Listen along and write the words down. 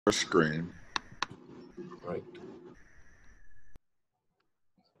screen. Right.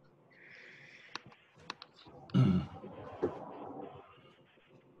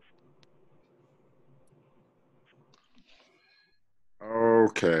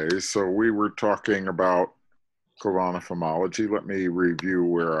 Okay, so we were talking about Khovanov homology. Let me review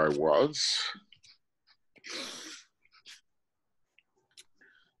where I was.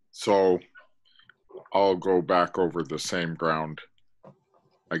 So I'll go back over the same ground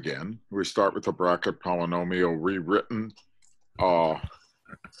again. We start with the bracket polynomial rewritten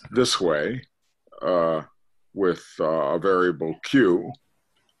this way with a variable q,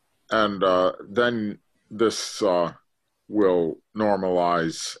 and then this will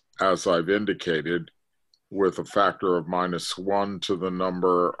normalize, as I've indicated, with a factor of -1 to the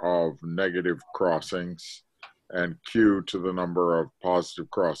number of negative crossings and q to the number of positive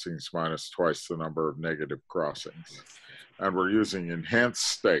crossings minus twice the number of negative crossings. And we're using enhanced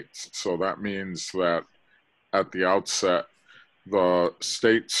states. So that means that at the outset, the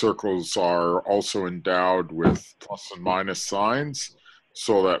state circles are also endowed with plus and minus signs,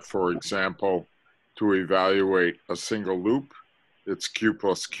 so that, for example, to evaluate a single loop, it's q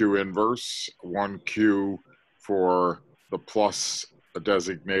plus q inverse, 1q for the plus a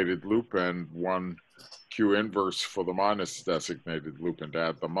designated loop and 1q inverse for the minus designated loop, and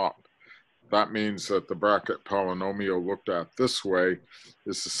add them up. That means that the bracket polynomial looked at this way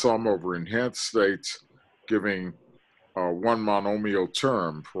is the sum over enhanced states, giving one monomial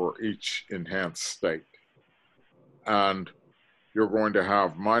term for each enhanced state. And you're going to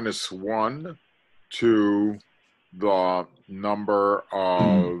have -1 to the number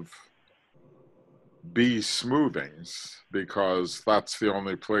of B smoothings, because that's the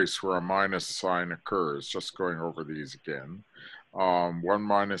only place where a minus sign occurs. Just going over these again. One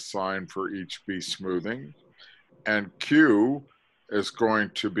minus sign for each B smoothing. And Q is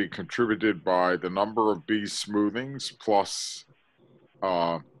going to be contributed by the number of B smoothings plus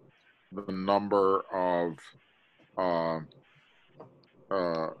the number of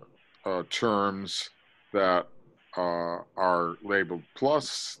terms that are labeled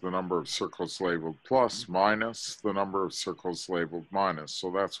plus, the number of circles labeled plus, minus the number of circles labeled minus.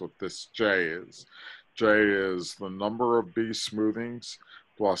 So that's what this J is. J is the number of B smoothings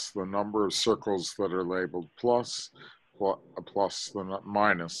plus the number of circles that are labeled plus the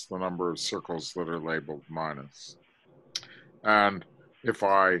minus the number of circles that are labeled minus. And if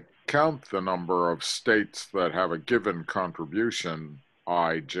I count the number of states that have a given contribution,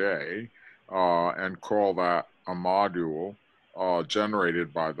 ij, and call that a module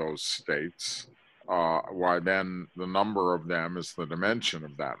generated by those states, why then the number of them is the dimension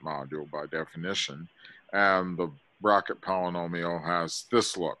of that module by definition. And the bracket polynomial has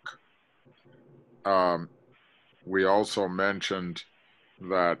this look. We also mentioned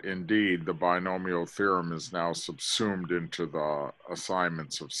that indeed the binomial theorem is now subsumed into the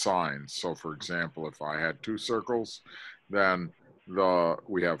assignments of signs. So for example, if I had two circles, then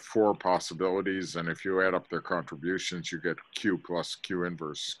we have 4 possibilities, and if you add up their contributions, you get q plus q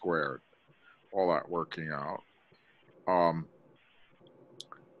inverse squared, all that working out.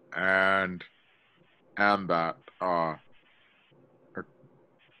 And that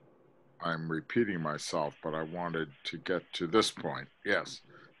I'm repeating myself, but I wanted to get to this point. Yes.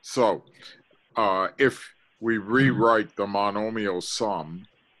 So if we rewrite the monomial sum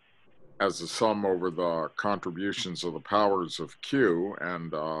as a sum over the contributions of the powers of Q,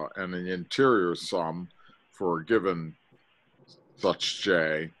 and an interior sum for a given such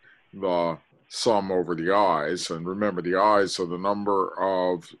J, the sum over the i's, and remember the i's are the number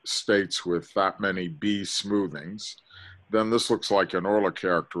of states with that many B smoothings, then this looks like an Euler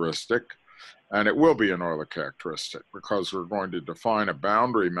characteristic, and it will be an Euler characteristic because we're going to define a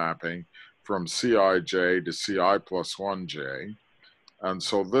boundary mapping from Cij to Ci plus 1j. And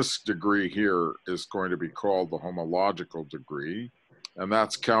so this degree here is going to be called the homological degree, and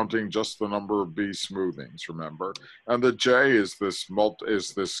that's counting just the number of B smoothings, remember. And the J is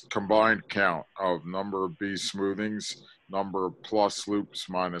this combined count of number of B smoothings, number of plus loops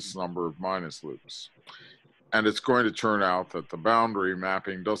minus number of minus loops. And it's going to turn out that the boundary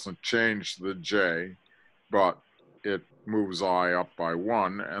mapping doesn't change the J, but it moves I up by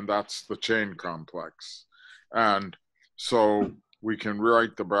 1, and that's the chain complex. And so we can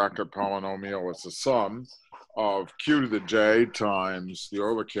write the bracket polynomial as a sum of q to the j times the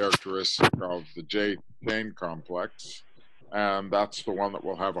Euler characteristic of the J chain complex, and that's the one that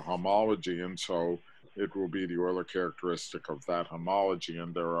will have a homology, and so it will be the Euler characteristic of that homology.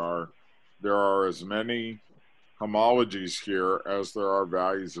 And there are as many homologies here as there are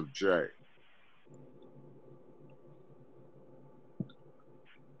values of J.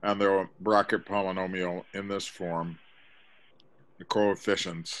 and the bracket polynomial in this form, the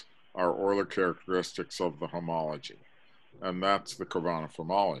coefficients are Euler characteristics of the homology. And that's the Khovanov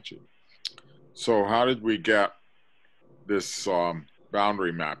homology. So how did we get this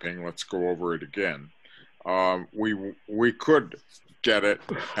boundary mapping? Let's go over it again. We could get it,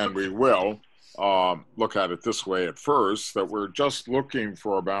 and we will look at it this way at first, that we're just looking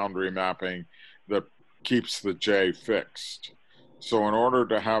for a boundary mapping that keeps the J fixed. So in order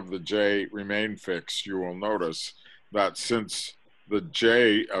to have the J remain fixed, you will notice that since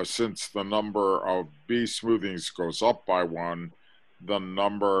the number of B smoothings goes up by 1, the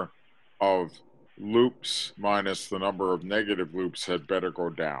number of loops minus the number of negative loops had better go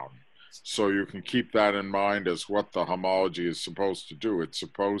down. So you can keep that in mind as what the homology is supposed to do. It's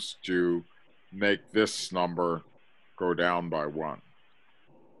supposed to make this number go down by 1.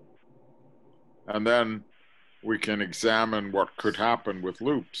 And then we can examine what could happen with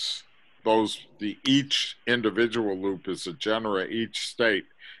loops. Each individual loop is each state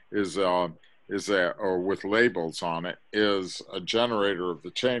is or with labels on it, is a generator of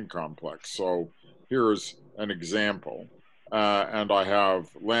the chain complex. So here's an example. And I have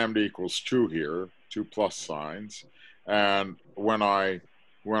lambda equals 2 here, 2 plus signs. And when I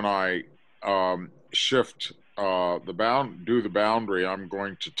shift do the boundary, I'm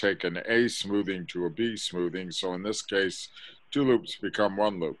going to take an A smoothing to a B smoothing. So in this case, 2 loops become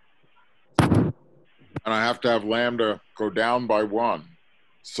 1 loop. And I have to have lambda go down by 1.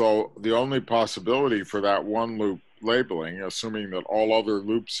 So the only possibility for that 1 loop labeling, assuming that all other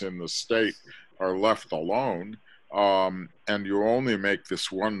loops in the state are left alone, and you only make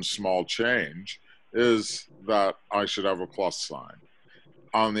this one small change, is that I should have a plus sign.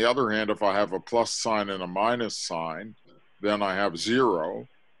 On the other hand, if I have a plus sign and a minus sign, then I have 0,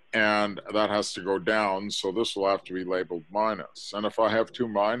 and that has to go down, so this will have to be labeled minus. And if I have 2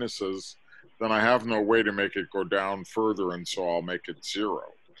 minuses, then I have no way to make it go down further, and so I'll make it 0.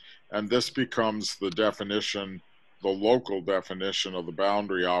 And this becomes the definition, the local definition of the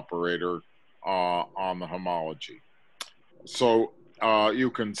boundary operator on the homology. So you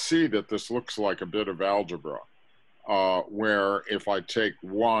can see that this looks like a bit of algebra, where if I take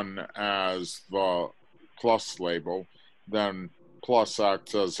 1 as the plus label, then plus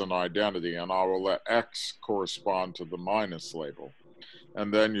acts as an identity, and I will let x correspond to the minus label.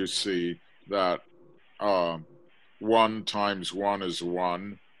 And then you see that 1 times 1 is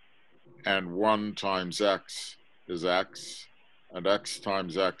 1, and 1 times x is x, and x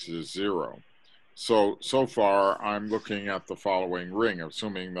times x is 0. So far, I'm looking at the following ring,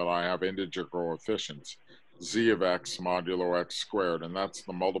 assuming that I have integer coefficients, z of x modulo x squared, and that's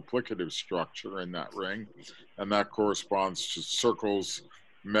the multiplicative structure in that ring, and that corresponds to circles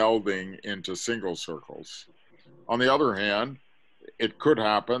melding into single circles. On the other hand, it could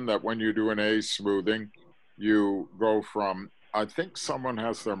happen that when you do an A smoothing, you go from, I think someone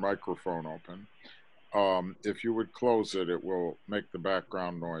has their microphone open. If you would close it, it will make the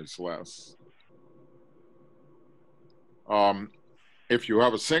background noise less. If you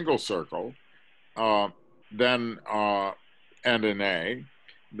have a single circle, then and an A,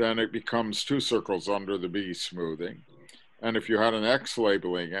 then it becomes 2 circles under the B smoothing. And if you had an X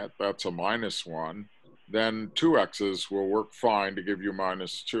labeling it, that's a -1, then 2 X's will work fine to give you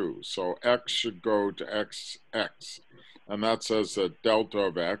 -2. So X should go to X, X. And that says that delta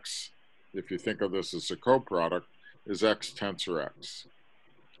of X, if you think of this as a coproduct, is X tensor X.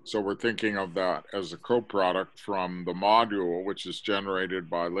 So we're thinking of that as a coproduct from the module, which is generated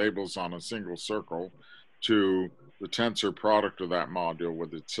by labels on a single circle, to the tensor product of that module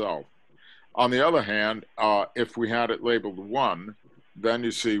with itself. On the other hand, if we had it labeled 1, then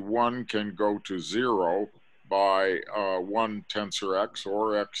you see 1 can go to 0 by 1 tensor x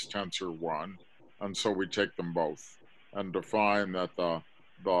or x tensor 1, and so we take them both and define that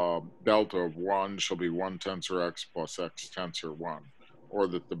the delta of 1 shall be 1 tensor x plus x tensor 1, or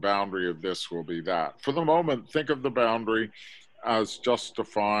that the boundary of this will be that. For the moment, think of the boundary as just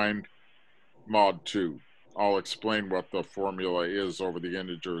defined mod 2. I'll explain what the formula is over the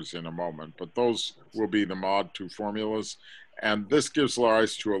integers in a moment, but those will be the mod 2 formulas. And this gives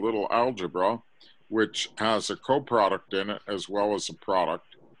rise to a little algebra, which has a coproduct in it as well as a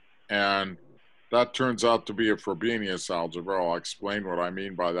product. And that turns out to be a Frobenius algebra. I'll explain what I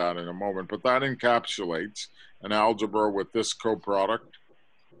mean by that in a moment, but that encapsulates an algebra with this coproduct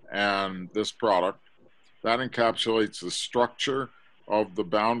and this product. That encapsulates the structure of the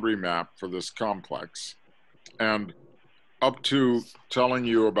boundary map for this complex. And up to telling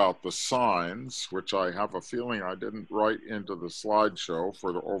you about the signs, which I have a feeling I didn't write into the slideshow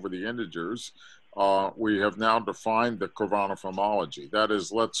over the integers, we have now defined the Khovanov homology. That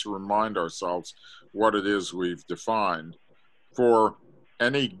is, let's remind ourselves what it is we've defined. For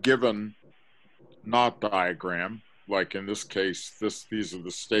any given knot diagram, like in this case, these are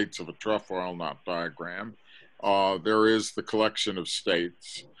the states of a trefoil knot diagram, there is the collection of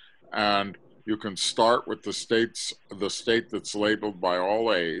states, and you can start with the state that's labeled by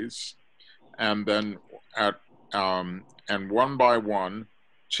all A's, and then and one by one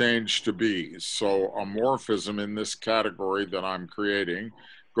change to B's. So a morphism in this category that I'm creating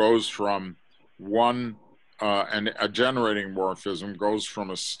goes from one, and a generating morphism goes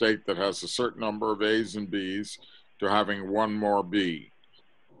from a state that has a certain number of A's and B's to having one more B,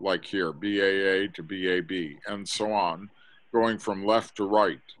 like here, BAA to BAB, and so on, going from left to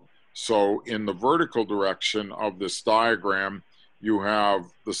right. So in the vertical direction of this diagram, you have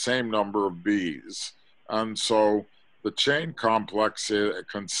the same number of B's. And so the chain complex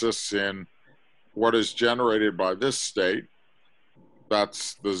consists in what is generated by this state,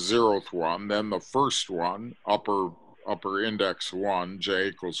 that's the 0th one, then the first one, upper index 1, j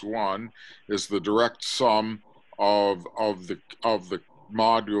equals 1, is the direct sum of the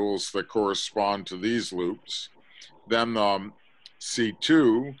modules that correspond to these loops. Then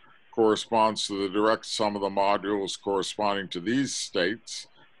C2 corresponds to the direct sum of the modules corresponding to these states,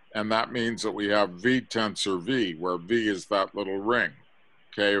 and that means that we have V tensor V, where V is that little ring,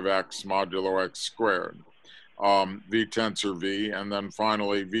 k of x modulo x squared, V tensor V, and then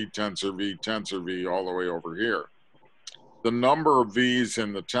finally V tensor V all the way over here. The number of V's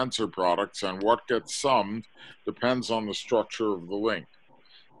in the tensor products and what gets summed depends on the structure of the link.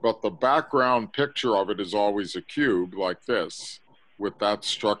 But the background picture of it is always a cube like this, with that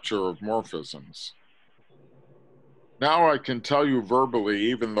structure of morphisms. Now I can tell you verbally,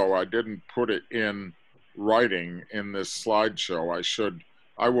 even though I didn't put it in writing in this slideshow,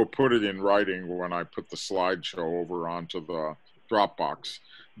 I will put it in writing when I put the slideshow over onto the Dropbox.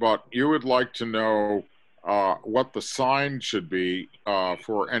 But you would like to know what the sign should be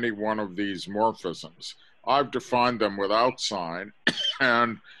for any one of these morphisms. I've defined them without sign,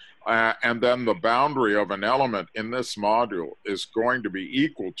 and then the boundary of an element in this module is going to be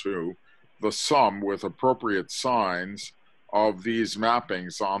equal to the sum with appropriate signs of these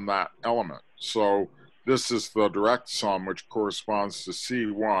mappings on that element. So this is the direct sum, which corresponds to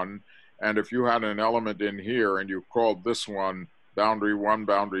C1. And if you had an element in here and you called this one boundary 1,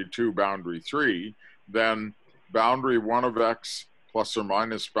 boundary 2, boundary 3, then boundary 1 of x plus or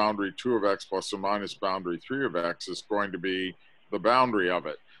minus boundary 2 of x plus or minus boundary 3 of x is going to be the boundary of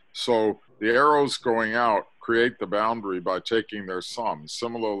it. So the arrows going out create the boundary by taking their sum.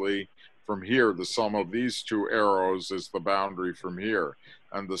 Similarly, from here, the sum of these two arrows is the boundary from here.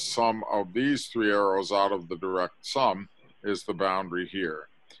 And the sum of these three arrows out of the direct sum is the boundary here.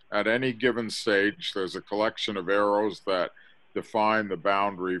 At any given stage, there's a collection of arrows that define the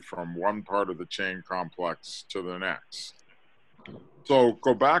boundary from one part of the chain complex to the next. So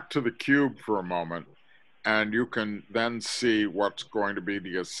go back to the cube for a moment, and you can then see what's going to be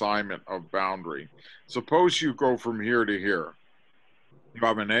the assignment of boundary. Suppose you go from here to here. You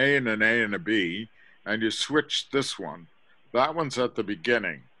have an A and an A and a B, and you switch this one. That one's at the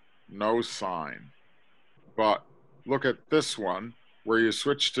beginning, no sign. But look at this one, where you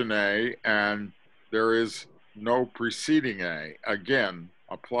switched an A, and there is no preceding A. Again,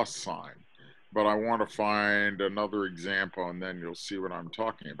 a plus sign. But I want to find another example, and then you'll see what I'm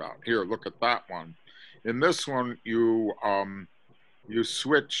talking about. Here, look at that one. In this one, you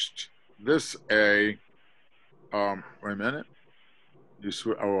switched this A. Wait a minute.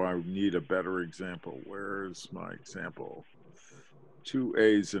 Oh, I need a better example. Where's my example? 2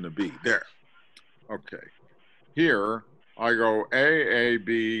 A's and a B. There. Okay. Here, I go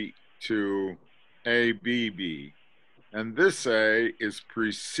AAB to ABB. And this A is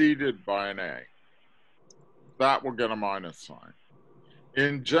preceded by an A. That will get a minus sign.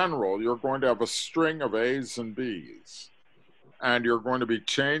 In general, you're going to have a string of A's and B's. And you're going to be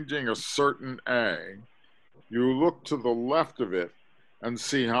changing a certain A. You look to the left of it and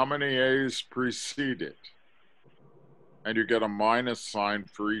see how many A's precede it. And you get a minus sign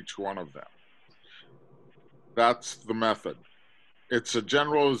for each one of them. That's the method. It's a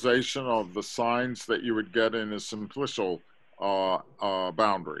generalization of the signs that you would get in a simplicial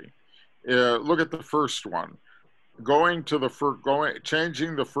boundary. Look at the first one.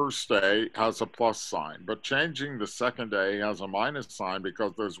 Changing the first A has a plus sign, but changing the second A has a minus sign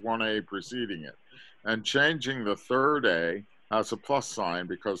because there's one A preceding it. And changing the third A has a plus sign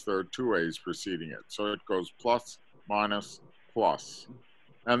because there are two A's preceding it. So it goes plus, minus, plus.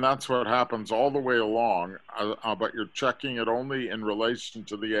 And that's what happens all the way along, but you're checking it only in relation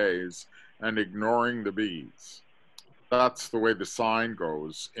to the A's and ignoring the B's. That's the way the sign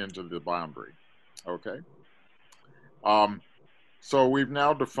goes into the boundary, okay? So we've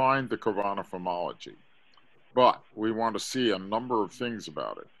now defined the Khovanov homology, but we want to see a number of things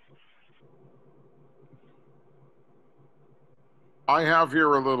about it. I have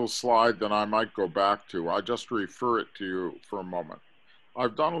here a little slide that I might go back to. I just refer it to you for a moment.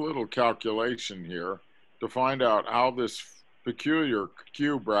 I've done a little calculation here to find out how this peculiar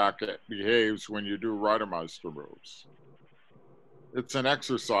Q bracket behaves when you do Reidemeister moves. It's an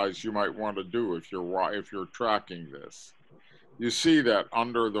exercise you might want to do if you're tracking this. You see that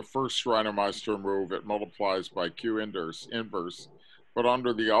under the first Reidemeister move, it multiplies by Q inverse, but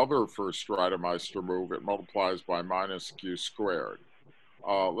under the other first Reidemeister move, it multiplies by minus Q squared.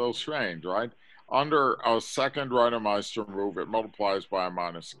 A little strange, right? Under a second Reidemeister move, it multiplies by a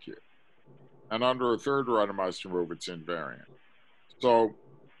minus Q. And under a third Reidemeister move, it's invariant. So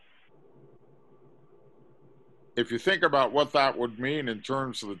if you think about what that would mean in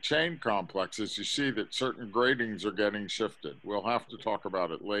terms of the chain complexes, you see that certain gradings are getting shifted. We'll have to talk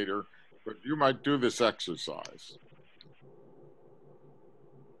about it later, but you might do this exercise.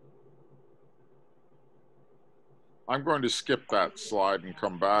 I'm going to skip that slide and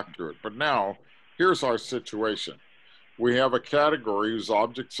come back to it. But now, here's our situation. We have a category whose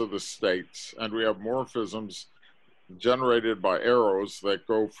objects are the states, and we have morphisms generated by arrows that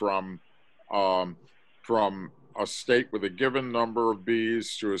go from a state with a given number of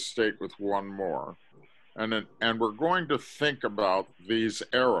B's to a state with one more. And we're going to think about these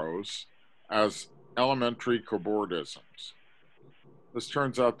arrows as elementary cobordisms. This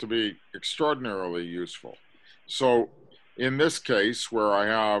turns out to be extraordinarily useful. So in this case, where I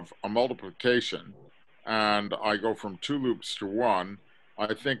have a multiplication and I go from 2 loops to 1,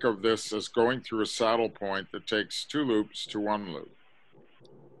 I think of this as going through a saddle point that takes 2 loops to 1 loop.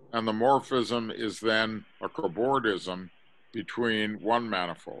 And the morphism is then a cobordism between 1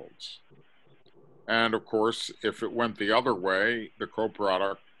 manifolds. And of course, if it went the other way, the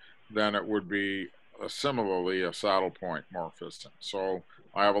coproduct, then it would be similarly a saddle point morphism. So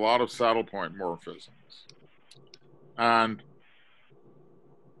I have a lot of saddle point morphisms. And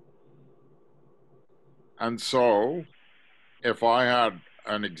so if I had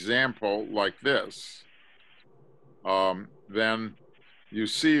an example like this, then you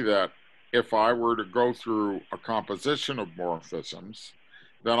see that if I were to go through a composition of morphisms,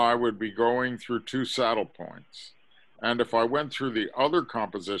 then I would be going through 2 saddle points. And if I went through the other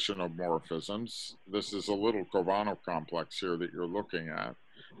composition of morphisms, this is a little Khovanov complex here that you're looking at.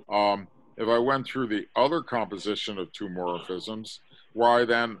 If I went through the other composition of 2 morphisms, why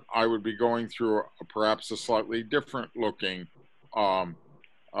then I would be going through perhaps a slightly different looking cobordism.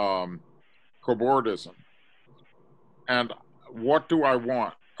 And what do I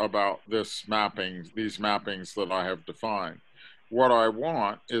want about these mappings that I have defined? What I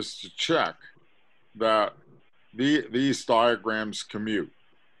want is to check that these diagrams commute.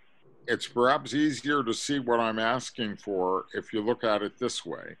 It's perhaps easier to see what I'm asking for if you look at it this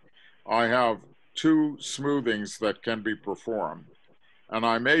way. I have 2 smoothings that can be performed, and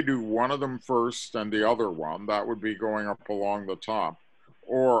I may do one of them first and the other one. That would be going up along the top.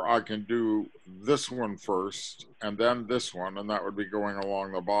 Or I can do this one first and then this one, and that would be going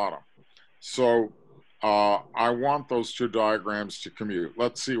along the bottom. So I want those 2 diagrams to commute.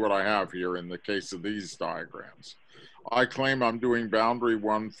 Let's see what I have here in the case of these diagrams. I claim I'm doing boundary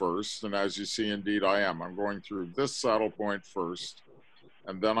 1 first, and as you see, indeed I am. I'm going through this saddle point first,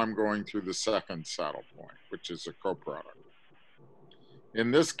 and then I'm going through the second saddle point, which is a coproduct.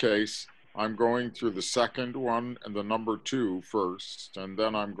 In this case, I'm going through the second one and the number 2 first, and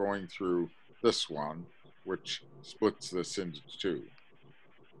then I'm going through this one, which splits this into 2.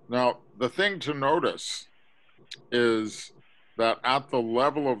 Now, the thing to notice is that at the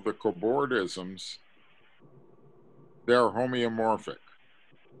level of the cobordisms, they're homeomorphic.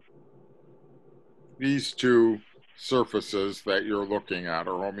 These 2 surfaces that you're looking at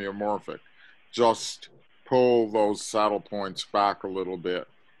are homeomorphic. Just pull those saddle points back a little bit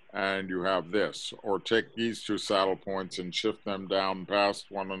and you have this, or take these 2 saddle points and shift them down past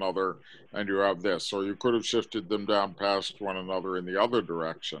one another and you have this, or you could have shifted them down past one another in the other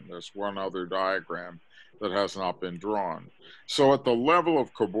direction. There's one other diagram that has not been drawn. So at the level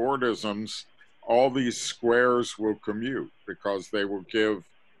of cobordisms, all these squares will commute because they will give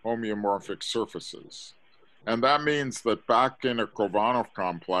homeomorphic surfaces. And that means that back in a Khovanov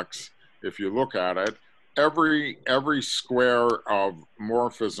complex, if you look at it, every square of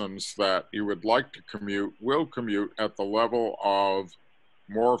morphisms that you would like to commute will commute at the level of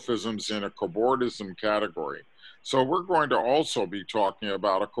morphisms in a cobordism category. So we're going to also be talking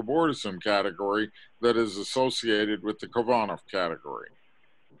about a cobordism category that is associated with the Khovanov category.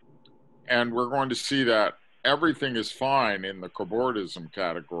 And we're going to see that everything is fine in the cobordism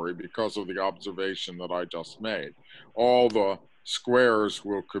category because of the observation that I just made. All the squares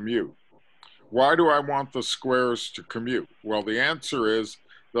will commute. Why do I want the squares to commute? Well, the answer is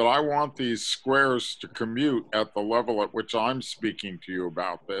that I want these squares to commute at the level at which I'm speaking to you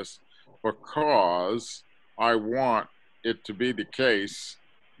about this, because I want it to be the case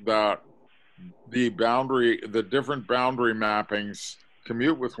that the different boundary mappings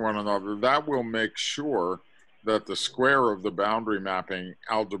commute with one another. That will make sure that the square of the boundary mapping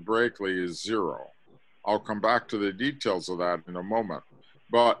algebraically is zero. I'll come back to the details of that in a moment.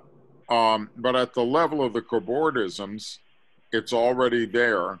 But at the level of the cobordisms, it's already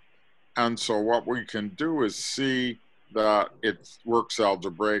there. And so what we can do is see that it works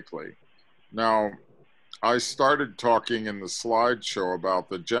algebraically. Now, I started talking in the slideshow about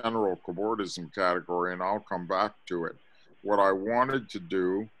the general cobordism category, and I'll come back to it. What I wanted to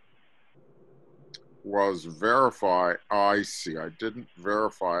do was verify. I see, I didn't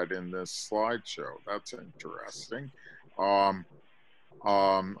verify it in this slideshow. That's interesting.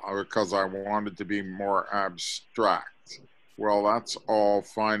 Because I wanted to be more abstract. Well, that's all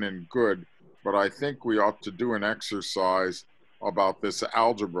fine and good, but I think we ought to do an exercise about this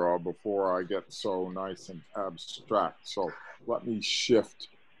algebra before I get so nice and abstract. So let me shift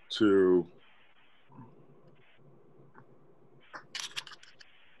to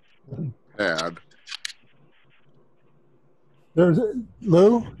pad. There's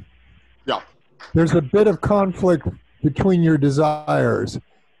Lou. Yeah. There's a bit of conflict between your desires.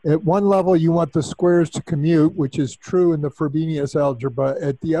 At one level, you want the squares to commute, which is true in the Frobenius algebra.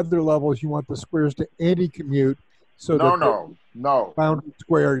 At the other levels, you want the squares to anti-commute, so that No. boundary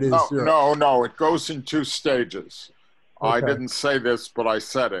squared is zero. No. It goes in two stages. Okay. I didn't say this, but I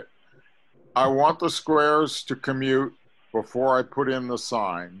said it. I want the squares to commute before I put in the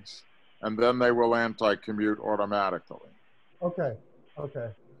signs, and then they will anti-commute automatically. Okay.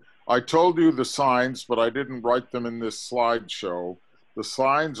 I told you the signs, but I didn't write them in this slideshow. The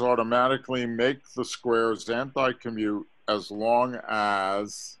signs automatically make the squares anti-commute as long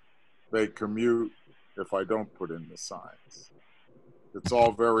as they commute if I don't put in the signs. It's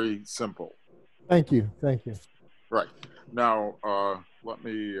all very simple. Thank you. Right. Now, let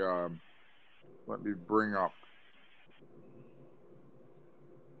me bring up.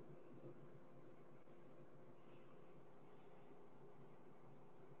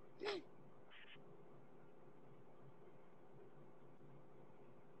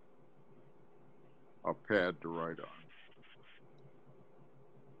 A pad to write on.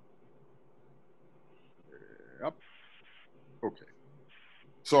 Yep. Okay.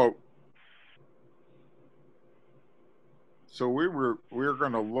 So we're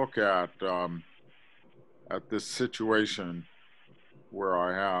going to look at this situation where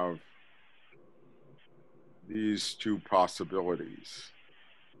I have these two possibilities,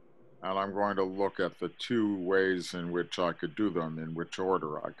 and I'm going to look at the two ways in which I could do them, in which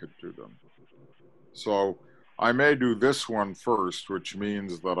order I could do them. So I may do this one first, which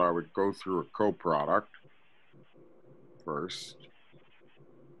means that I would go through a coproduct first.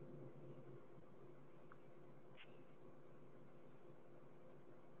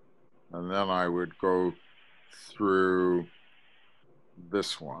 And then I would go through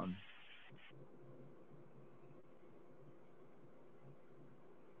this one.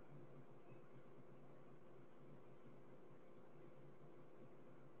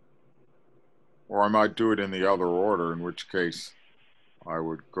 Or I might do it in the other order, in which case I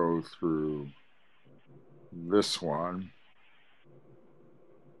would go through this one,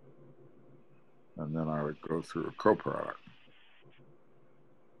 and then I would go through a coproduct.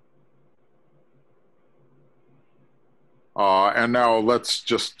 And now let's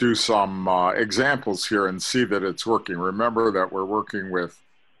just do some examples here and see that it's working. Remember that we're working with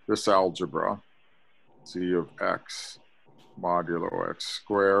this algebra, z of x modulo x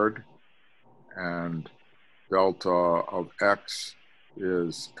squared, and delta of x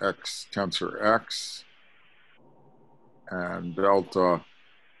is x tensor x, and delta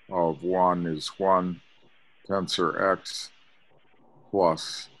of 1 is 1 tensor x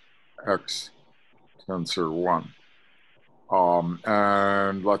plus x tensor 1.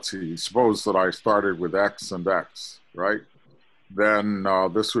 And let's see, suppose that I started with x and x, right? Then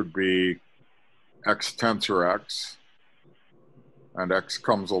this would be x tensor x, and x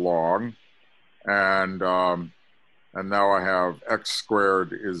comes along, and now I have x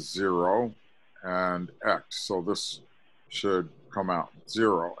squared is 0, and x, so this should come out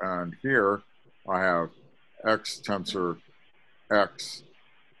 0. And here I have x tensor x,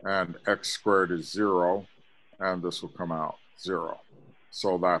 and x squared is 0, and this will come out 0.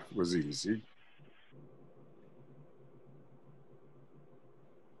 So that was easy.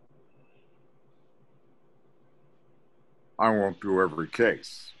 I won't do every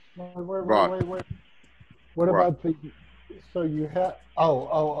case. Wait. What about the, so you have,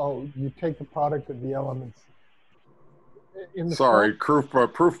 you take the product of the elements. In the Sorry, proof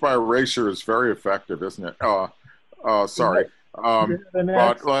by erasure is very effective, isn't it? Sorry.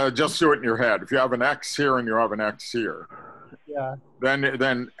 But just do it in your head. If you have an x here and you have an x here, yeah,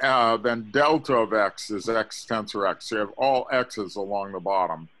 then delta of x is x tensor x. So you have all x's along the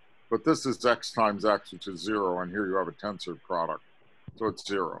bottom. But this is x times x, which is 0, and here you have a tensor product. So it's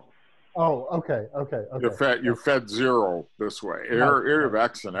 0. Oh, okay. You fed 0 this way. Here you have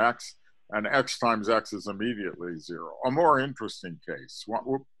x, and x times x is immediately 0. A more interesting case.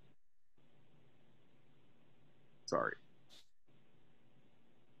 Sorry.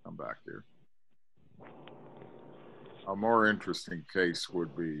 Come back here. A more interesting case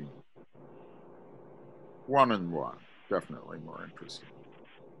would be 1 and 1. Definitely more interesting.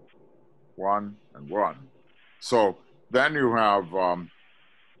 1 and 1. So then you have,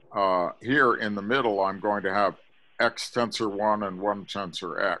 here in the middle, I'm going to have x tensor 1 and 1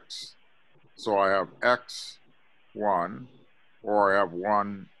 tensor x. So I have x1, or I have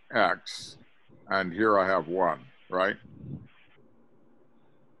 1x, and here I have 1, right?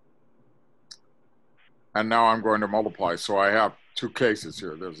 And now I'm going to multiply. So I have two cases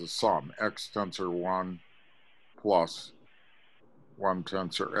here. There's a sum, x tensor 1 plus 1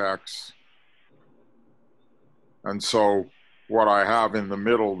 tensor x. And so what I have in the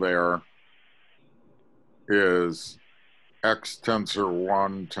middle there is x tensor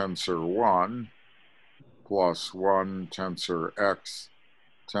 1 tensor 1 plus 1 tensor x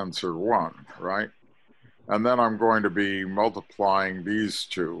tensor 1, right? And then I'm going to be multiplying these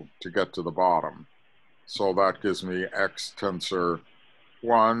two to get to the bottom. So that gives me x tensor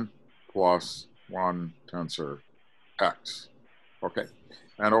 1 plus 1 tensor x. Okay,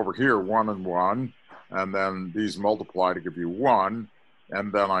 and over here, 1 and 1, and then these multiply to give you 1,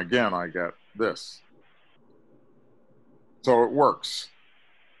 and then again I get this. So it works.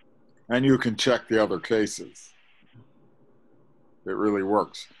 And you can check the other cases. It really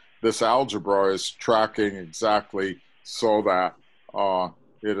works. This algebra is tracking exactly so that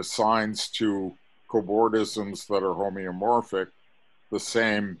it assigns to cobordisms that are homeomorphic the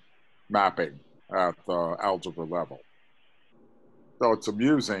same mapping at the algebra level. So it's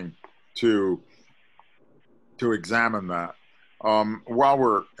amusing to examine that. While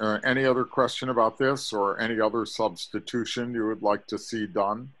we're, any other question about this or any other substitution you would like to see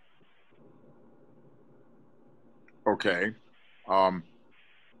done? Okay. Wait,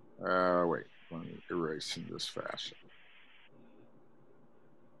 let me erase in this fashion.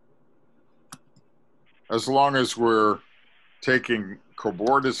 As long as we're taking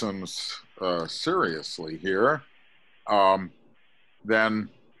cobordisms seriously here, then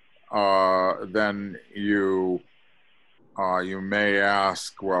you may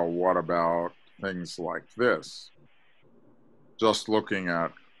ask, well, what about things like this? Just looking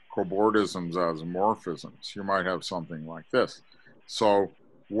at cobordisms as morphisms, you might have something like this. So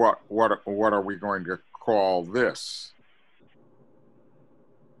what are we going to call this?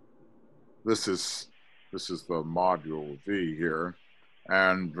 This is the module V here,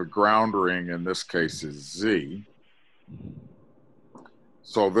 and the ground ring in this case is Z.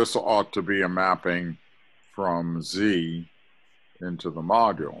 So this ought to be a mapping from Z into the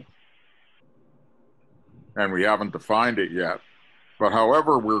module. And we haven't defined it yet, but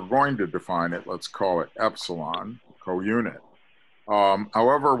however we're going to define it, let's call it epsilon, co-unit.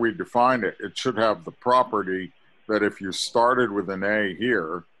 However we define it, it should have the property that if you started with an A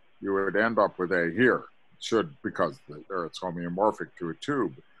here, you would end up with A here. It should, because it's homeomorphic to a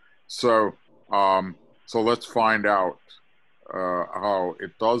tube. So, so let's find out how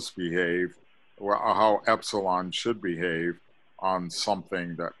it does behave, how epsilon should behave on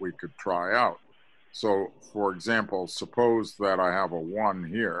something that we could try out. So, for example, suppose that I have a 1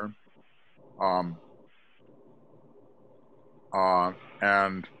 here,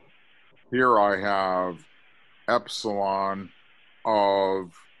 and here I have epsilon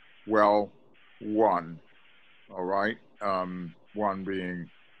of, well, 1, all right? 1 being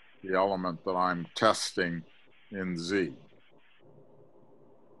the element that I'm testing in Z.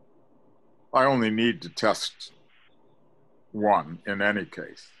 I only need to test 1 in any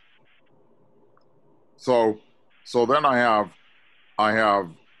case. So then I have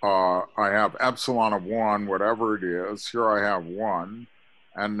epsilon of 1, whatever it is. Here I have 1,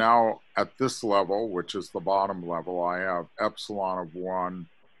 And now at this level, which is the bottom level, I have epsilon of 1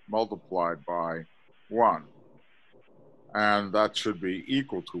 multiplied by 1. And that should be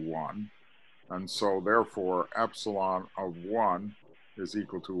equal to 1. And so therefore, epsilon of 1 is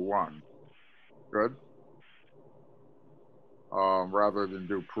equal to 1. Good? Rather than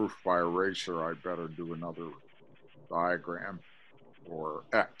do proof by erasure, I better do another diagram for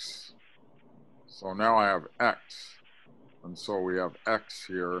x. So now I have x. And so we have x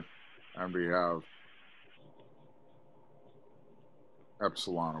here, and we have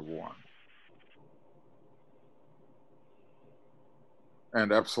epsilon of 1.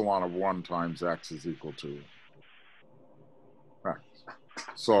 And epsilon of 1 times x is equal to x.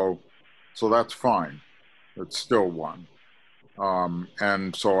 So that's fine. It's still 1.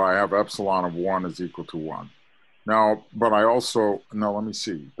 And so I have epsilon of 1 is equal to 1. Now, but I also, no, let me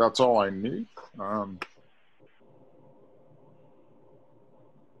see. That's all I need. Am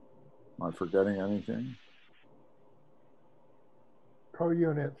I forgetting anything?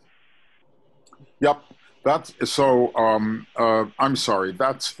 Co-units. Yep. That's so. I'm sorry.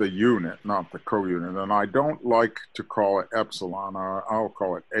 That's the unit, not the co-unit. And I don't like to call it epsilon. I'll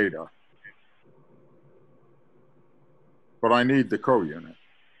call it eta. But I need the co-unit.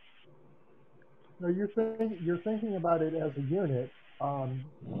 No, you're thinking about it as a unit.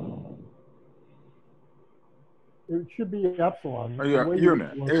 It should be epsilon. Yeah,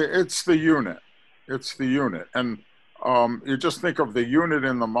 unit. It's the unit. It's the unit. And you just think of the unit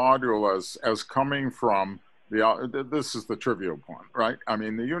in the module as coming from the. This is the trivial point, right? I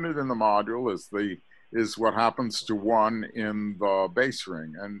mean, the unit in the module is what happens to 1 in the base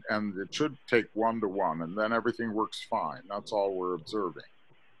ring, and it should take 1 to 1, and then everything works fine. That's all we're observing.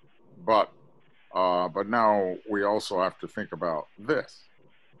 But now we also have to think about this,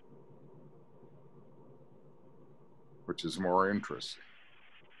 which is more interesting.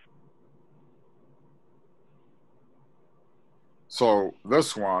 So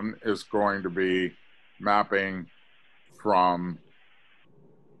this one is going to be mapping from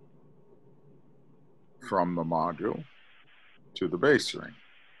the module to the base ring.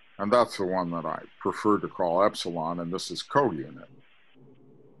 And that's the one that I prefer to call epsilon, and this is co-unit.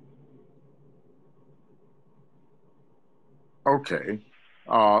 Okay,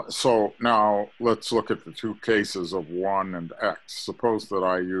 so now let's look at the two cases of 1 and x. Suppose that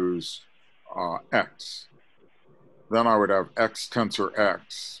I use x. Then I would have x tensor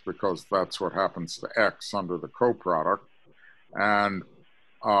x, because that's what happens to x under the coproduct. And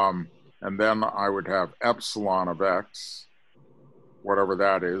then I would have epsilon of x, whatever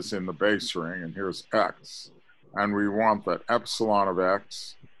that is, in the base ring, and here's x. And we want that epsilon of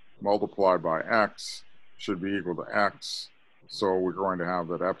x multiplied by x should be equal to x. So we're going to have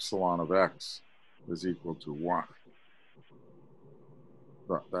that epsilon of x is equal to 1.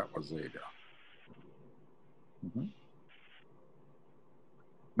 That was eta. Mm-hmm.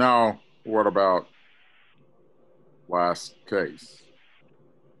 Now, what about last case?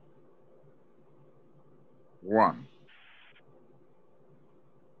 1.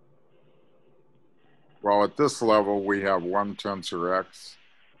 Well, at this level, we have 1 tensor x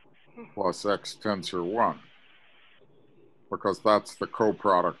plus x tensor 1, because that's the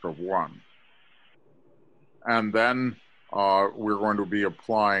coproduct of 1. And then we're going to be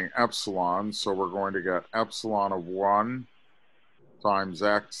applying epsilon, so we're going to get epsilon of 1 times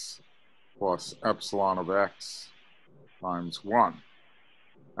x plus epsilon of x times 1.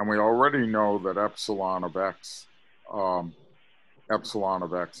 And we already know that epsilon of x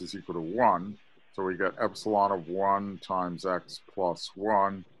is equal to 1. So we get epsilon of 1 times x plus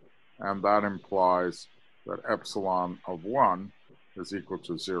 1. And that implies that epsilon of 1 is equal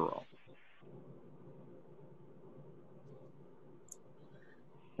to 0.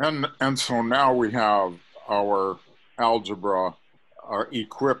 And so now we have our algebra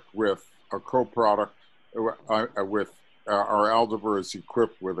equipped with a coproduct, our algebra is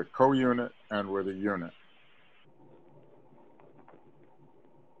equipped with a co-unit and with a unit.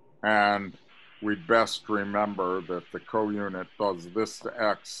 And we'd best remember that the co-unit does this to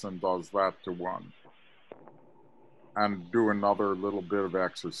x and does that to 1. And do another little bit of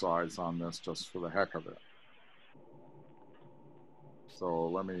exercise on this just for the heck of it. So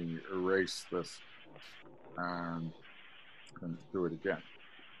let me erase this and do it again.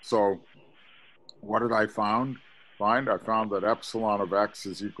 So what did I find? I found that epsilon of x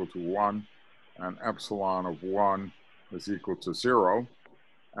is equal to 1 and epsilon of 1 is equal to 0.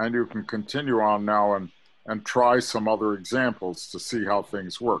 And you can continue on now and try some other examples to see how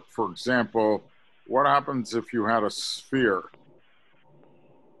things work. For example, what happens if you had a sphere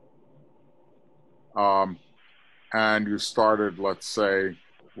and you started, let's say,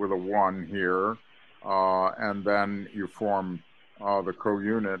 with a 1 here, and then you form the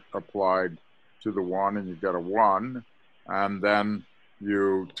co-unit applied to the 1, and you get a 1, and then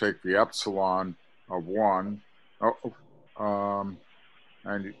you take the epsilon of 1,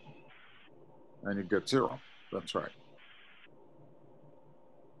 and you get 0. That's right.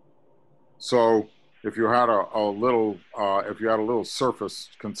 So if you had a little surface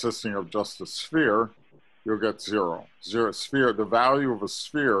consisting of just a sphere, you'll get 0. Sphere, the value of a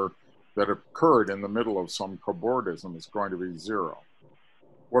sphere that occurred in the middle of some cobordism is going to be 0.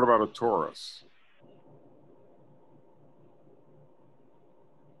 What about a torus?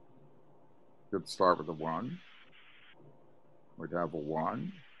 Could start with a 1. We'd have a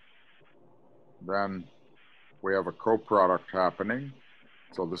 1. Then we have a coproduct happening.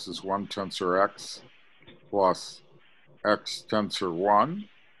 So this is 1 tensor x plus x tensor 1.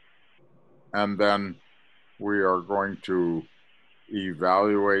 And then we are going to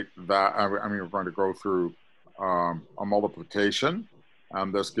evaluate that. I mean, we're going to go through a multiplication.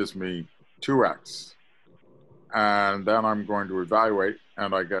 And this gives me 2x. And then I'm going to evaluate,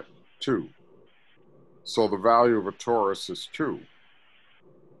 and I get 2. So the value of a torus is 2.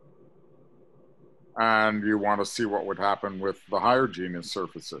 And you want to see what would happen with the higher genus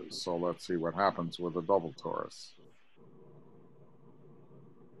surfaces. So let's see what happens with a double torus.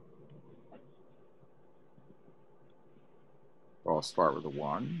 So I'll start with a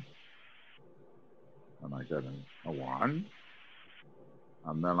 1. And I get a 1.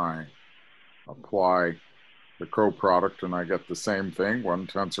 And then I apply the coproduct, and I get the same thing, 1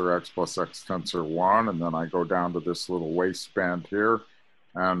 tensor x plus x tensor 1. And then I go down to this little waistband here,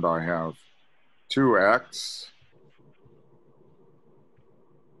 and I have 2x,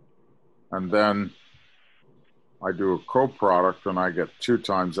 and then I do a coproduct, and I get 2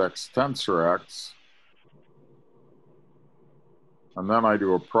 times x tensor x, and then I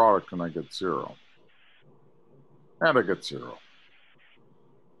do a product, and I get 0, and I get 0.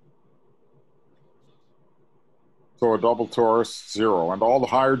 So a double torus, 0, and all the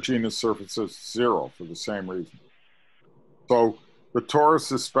higher genus surfaces, 0 for the same reason. So the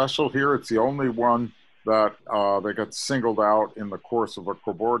torus is special here. It's the only one that gets singled out in the course of a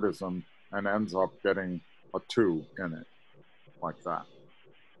cobordism and ends up getting a 2 in it, like that.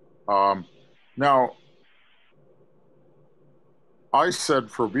 Now, I said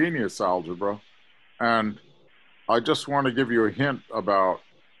Frobenius algebra, and I just want to give you a hint about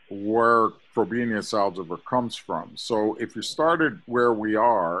where Frobenius algebra comes from. So if you started where we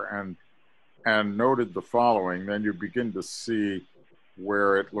are and noted the following, then you begin to see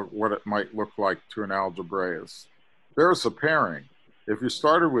what it might look like to an algebraist. There's a pairing. If you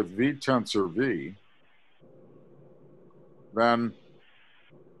started with V tensor V, then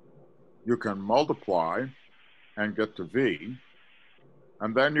you can multiply and get to V,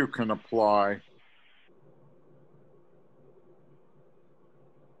 and then you can apply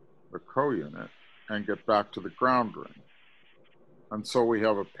the co-unit and get back to the ground ring. And so we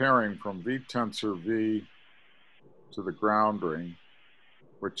have a pairing from V tensor V to the ground ring,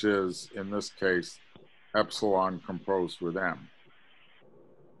 which is, in this case, epsilon composed with M.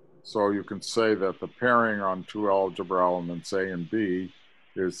 So you can say that the pairing on two algebra elements A and B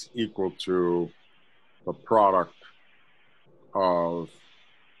is equal to the product of,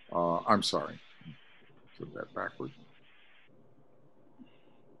 I'm sorry, put that backwards.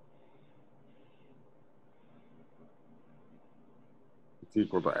 It's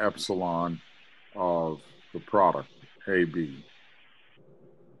equal to epsilon of the product AB.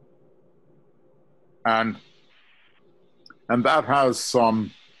 And that has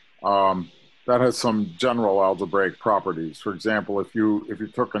some general algebraic properties. For example, if you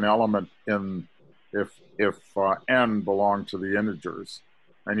took an element in, if n belonged to the integers,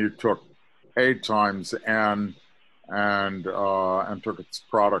 and you took a times n and took its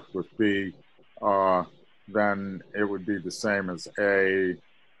product with b, then it would be the same as a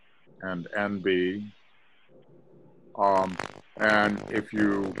and nb. And if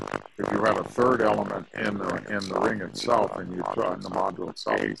you had a third element in the ring itself, and you took in the module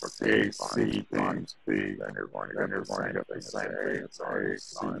itself, you took a c times b, then you're going to get the same thing as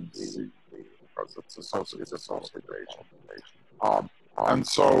a times c, because it's association. And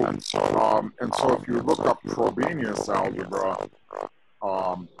so if you look up Frobenius algebra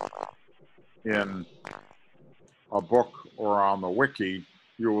in a book or on the wiki,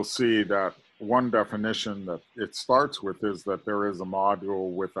 you will see that one definition that it starts with is that there is a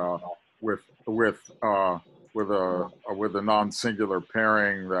module with a non-singular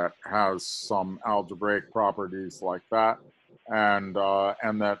pairing that has some algebraic properties like that, and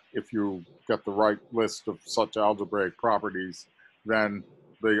that if you get the right list of such algebraic properties, then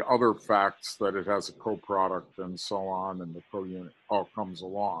the other facts that it has a coproduct and so on, and the co-unit all comes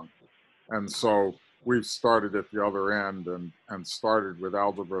along. And so we've started at the other end and started with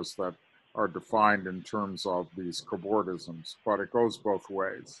algebras that are defined in terms of these cobordisms, but it goes both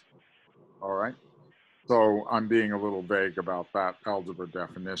ways. All right. So I'm being a little vague about that algebra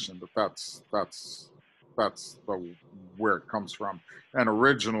definition, but that's where it comes from. And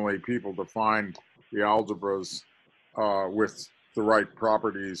originally, people defined the algebras with the right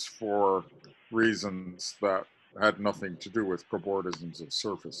properties for reasons that had nothing to do with cobordisms of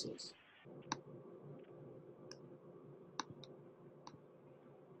surfaces.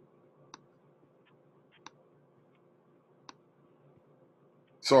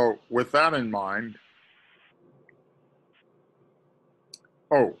 So with that in mind,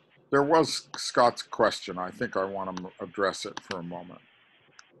 oh, there was Scott's question. I think I want to address it for a moment.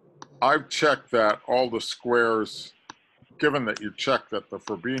 I've checked that all the squares, given that you check that the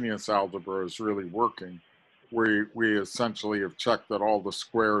Frobenius algebra is really working, we essentially have checked that all the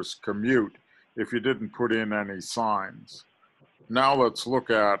squares commute if you didn't put in any signs. Now let's look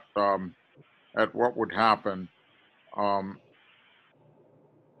at what would happen.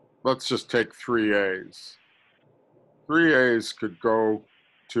 Let's just take 3A's. 3A's could go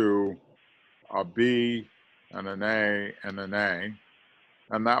to a B and an A and an A,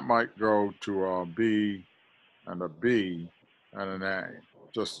 and that might go to a B and a B and an A,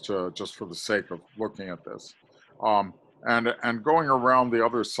 just for the sake of looking at this. And going around the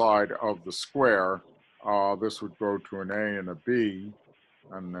other side of the square, this would go to an A and a B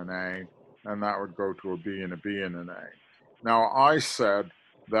and an A, and that would go to a B and a B and an A. Now I said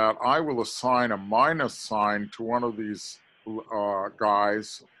that I will assign a minus sign to one of these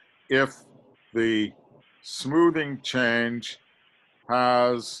guys if the smoothing change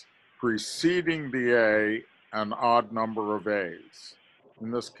has preceding the A an odd number of A's.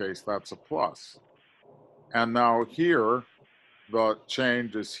 In this case, that's a plus. And now here, the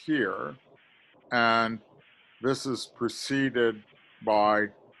change is here, and this is preceded by,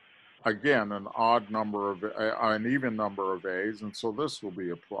 again, an odd number of, an even number of A's, and so this will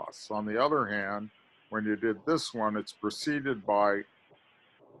be a plus. On the other hand, when you did this one, it's preceded by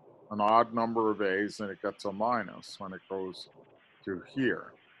an odd number of A's, and it gets a minus when it goes to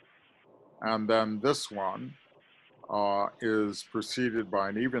here. And then this one is preceded by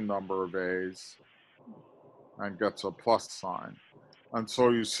an even number of A's and gets a plus sign. And so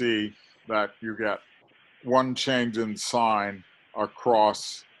you see that you get one change in sign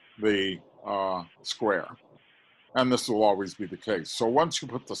across the square. And this will always be the case. So once you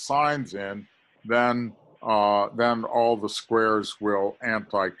put the signs in, then all the squares will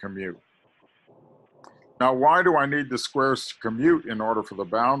anti-commute. Now, why do I need the squares to commute in order for the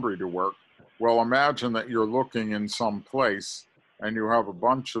boundary to work? Well, imagine that you're looking in some place and you have a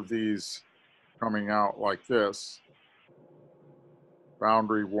bunch of these coming out like this.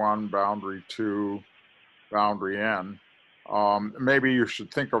 Boundary 1, boundary 2, boundary n. Maybe you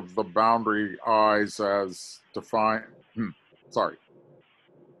should think of the boundary i's as defined. Sorry.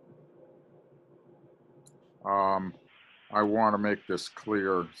 I want to make this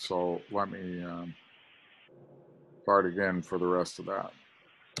clear, so let me start again for the rest of that.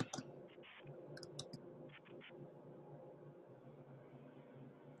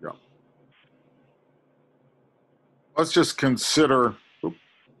 Yeah. Let's just consider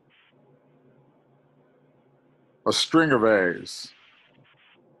a string of A's,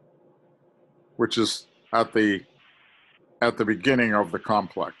 which is at the beginning of the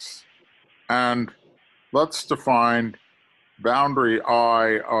complex. And let's define boundary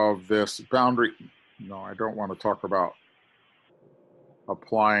I of this boundary. No, I don't want to talk about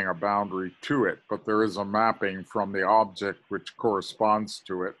applying a boundary to it, but there is a mapping from the object which corresponds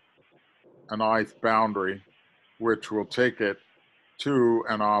to it, an ith boundary, which will take it to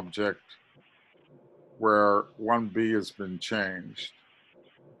an object where 1b has been changed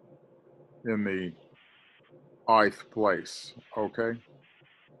in the ith place, okay?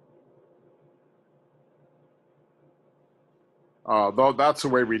 Though that's the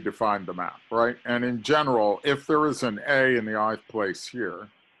way we define the map, right? And in general, if there is an A in the ith place here,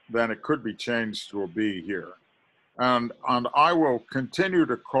 then it could be changed to a B here. And I will continue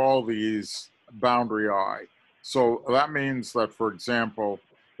to call these boundary I. So that means that, for example,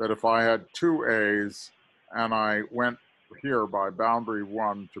 that if I had two A's and I went here by boundary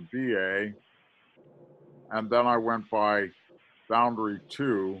 1 to BA, and then I went by boundary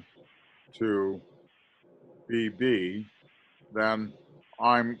 2 to BB, then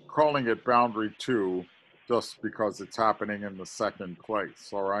I'm calling it boundary 2 just because it's happening in the second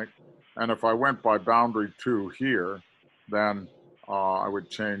place, all right? And if I went by boundary 2 here, then I would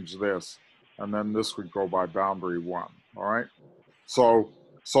change this, and then this would go by boundary 1, all right? So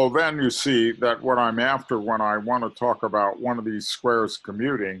then you see that what I'm after when I want to talk about one of these squares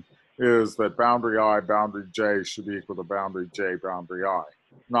commuting is that boundary I, boundary j should be equal to boundary j, boundary I,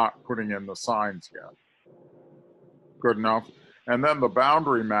 not putting in the signs yet. Good enough? And then the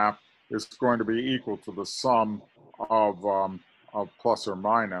boundary map is going to be equal to the sum of plus or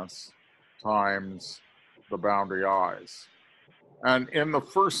minus times the boundary i's. And in the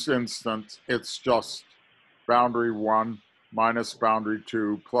first instance, it's just boundary 1 minus boundary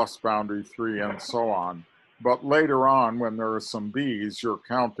 2 plus boundary 3 and so on. But later on, when there are some b's, you're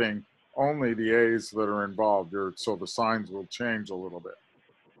counting only the a's that are involved, so the signs will change a little bit.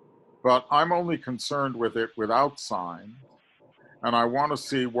 But I'm only concerned with it without sign, and I want to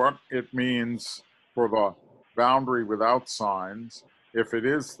see what it means for the boundary without signs if it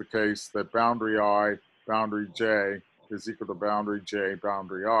is the case that boundary I, boundary j is equal to boundary j,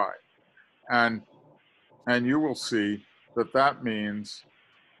 boundary I. And you will see that that means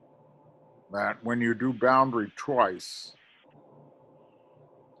that when you do boundary twice,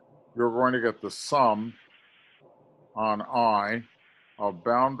 you're going to get the sum on I of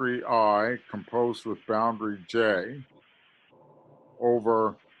boundary I composed with boundary j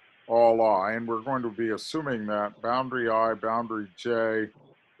over all I, and we're going to be assuming that boundary I, boundary j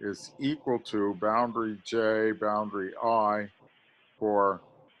is equal to boundary j, boundary I for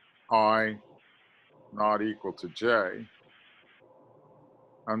I not equal to j.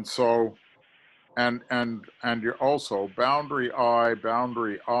 And so, and you're also boundary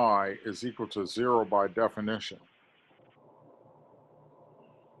I is equal to 0 by definition.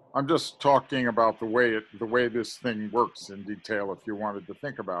 I'm just talking about the way this thing works in detail if you wanted to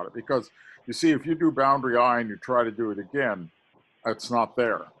think about it, because you see, if you do boundary I and you try to do it again, it's not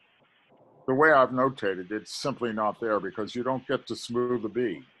there. The way I've notated, it's simply not there because you don't get to smooth the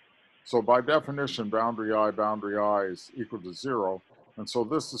B. So by definition, boundary I is equal to 0. And so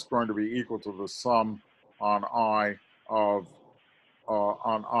this is going to be equal to the sum on I of,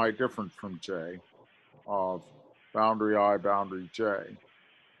 on I different from j of boundary I, boundary j.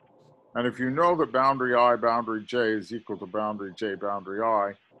 And if you know that boundary I, boundary j is equal to boundary j, boundary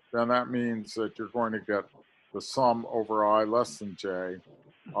I, then that means that you're going to get the sum over I less than j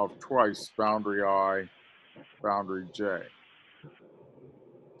of twice boundary I, boundary j.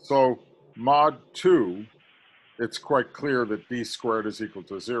 So mod 2, it's quite clear that d squared is equal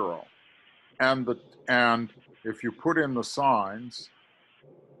to 0. And if you put in the signs,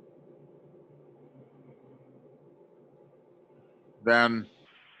 then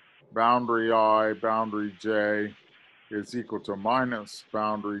boundary I, boundary j is equal to minus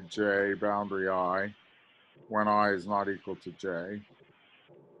boundary j, boundary I, when I is not equal to j.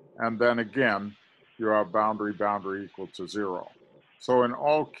 And then again, you have boundary equal to 0. So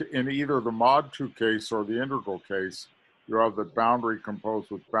in either the mod 2 case or the integral case, you have that boundary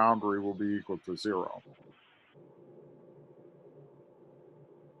composed with boundary will be equal to 0.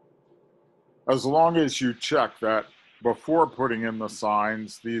 As long as you check that before putting in the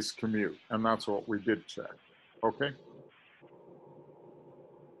signs, these commute, and that's what we did check, okay?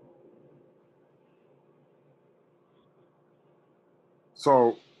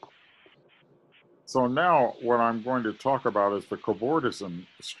 So now what I'm going to talk about is the cobordism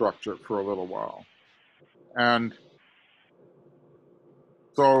structure for a little while. And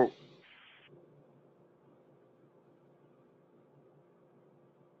so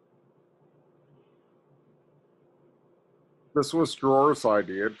this was Dror's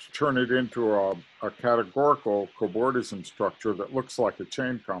idea to turn it into a categorical cobordism structure that looks like a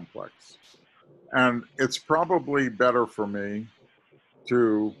chain complex. And it's probably better for me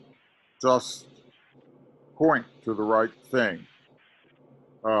to just point to the right thing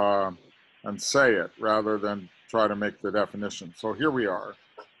and say it rather than try to make the definition. So here we are.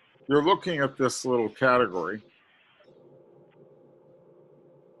 You're looking at this little category,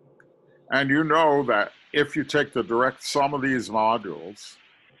 and you know that if you take the direct sum of these modules,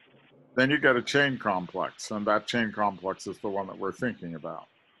 then you get a chain complex, and that chain complex is the one that we're thinking about.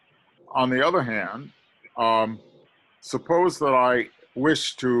 On the other hand, suppose that I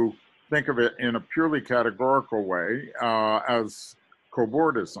wish to think of it in a purely categorical way as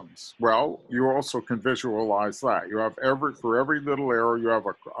cobordisms. Well, you also can visualize that. You have for every little arrow, you have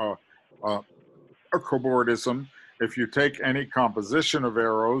a cobordism. If you take any composition of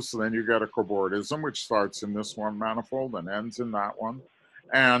arrows, then you get a cobordism, which starts in this one manifold and ends in that one.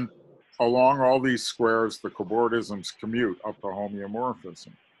 And along all these squares, the cobordisms commute up to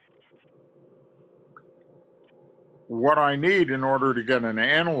homeomorphism. What I need in order to get an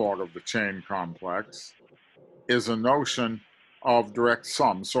analog of the chain complex is a notion of direct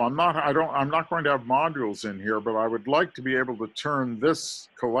sum. So I'm not going to have modules in here, but I would like to be able to turn this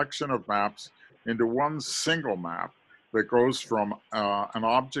collection of maps into one single map that goes from an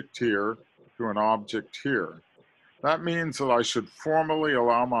object here to an object here. That means that I should formally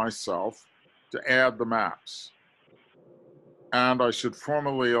allow myself to add the maps. And I should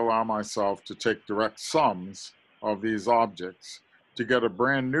formally allow myself to take direct sums of these objects to get a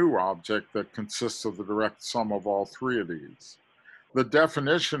brand new object that consists of the direct sum of all three of these. The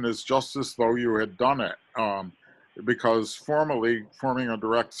definition is just as though you had done it, because formally forming a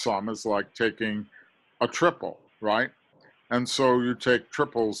direct sum is like taking a triple, right? And so you take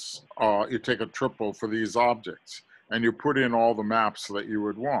triples, you take a triple for these objects, and you put in all the maps that you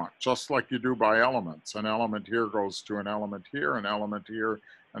would want, just like you do by elements. An element here goes to an element here, an element here,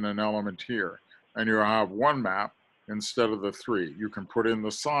 and an element here. And you have one map instead of the three. You can put in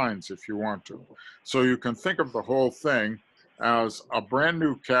the signs if you want to. So you can think of the whole thing as a brand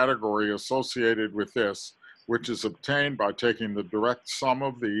new category associated with this, which is obtained by taking the direct sum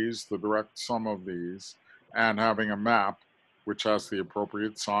of these, the direct sum of these, and having a map which has the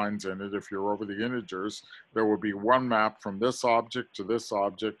appropriate signs in it. If you're over the integers, there will be one map from this object to this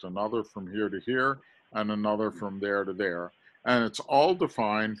object, another from here to here, and another from there to there. And it's all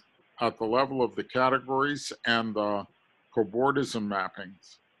defined at the level of the categories and the cobordism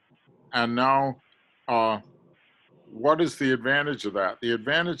mappings. And now, what is the advantage of that? The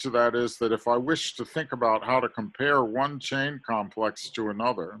advantage of that is that if I wish to think about how to compare one chain complex to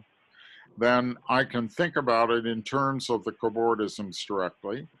another, then I can think about it in terms of the cobordisms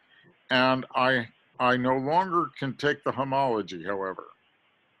directly. And I no longer can take the homology, however,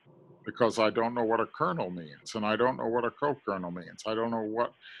 because I don't know what a kernel means, and I don't know what a co-kernel means. I don't know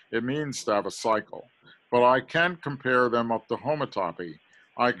what it means to have a cycle. But I can compare them up to homotopy.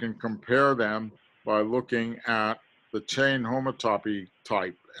 I can compare them by looking at the chain homotopy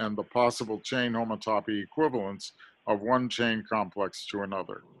type and the possible chain homotopy equivalence of one chain complex to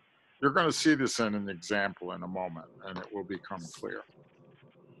another. You're going to see this in an example in a moment, and it will become clear.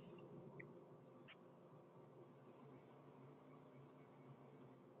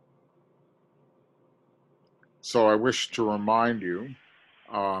 So I wish to remind you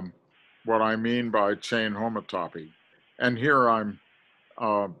what I mean by chain homotopy. And here I'm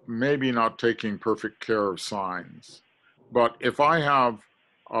maybe not taking perfect care of signs, but if I have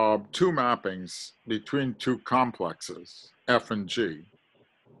two mappings between two complexes, F and G,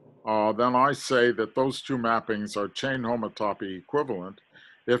 then I say that those two mappings are chain homotopy equivalent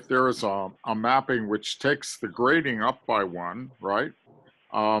if there is a mapping which takes the grading up by one, right?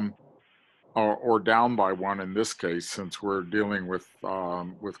 Or down by one in this case, since we're dealing with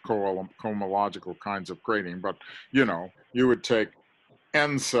cohomological kinds of grading. But, you know, you would take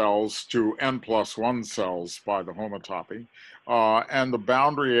n cells to n plus 1 cells by the homotopy. And the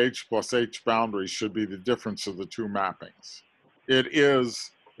boundary H plus H boundary should be the difference of the two mappings. It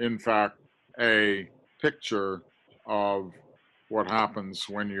is, in fact, a picture of what happens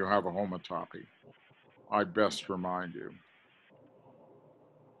when you have a homotopy. I'd best remind you.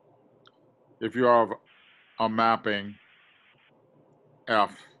 If you have a mapping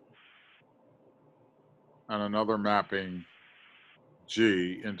F and another mapping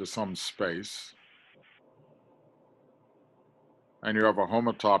G into some space, and you have a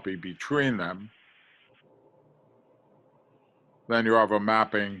homotopy between them, then you have a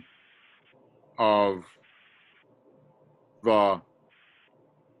mapping of the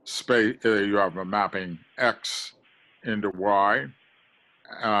space, you have a mapping X into Y,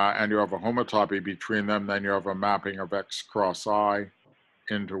 and you have a homotopy between them, then you have a mapping of X cross I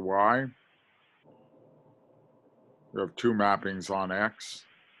into Y. You have two mappings on X.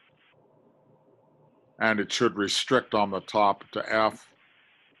 And it should restrict on the top to F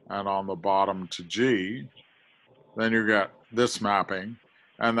and on the bottom to G. Then you get this mapping,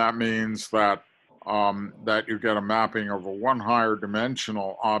 and that means that that you get a mapping of a one higher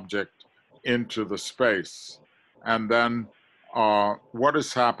dimensional object into the space. And then what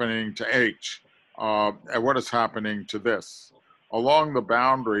is happening to H? And what is happening to this? Along the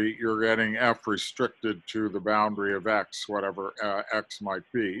boundary, you're getting F restricted to the boundary of X, whatever X might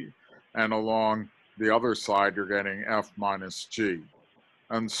be. And along the other side, you're getting F minus G.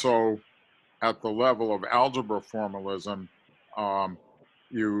 And so at the level of algebra formalism,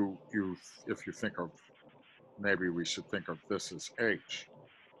 if you think of, maybe we should think of this as H,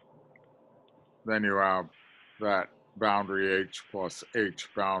 then you have that boundary H plus H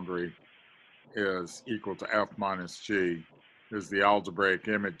boundary is equal to F minus G, is the algebraic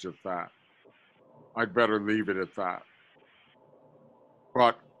image of that. I'd better leave it at that.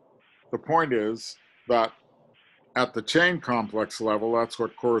 But the point is that at the chain complex level, that's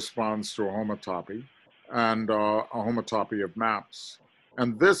what corresponds to a homotopy, and a homotopy of maps.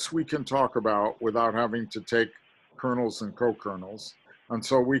 And this we can talk about without having to take kernels and co-kernels. And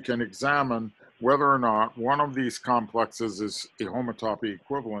so we can examine whether or not one of these complexes is a homotopy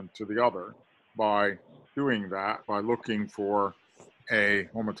equivalent to the other by doing that, by looking for a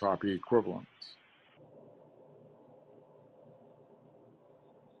homotopy equivalence.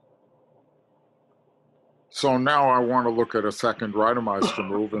 So now I want to look at a second Reidemeister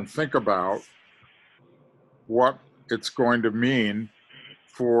move and think about what it's going to mean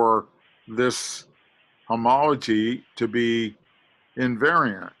for this homology to be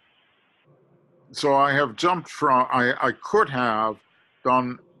invariant. So I have jumped from, I could have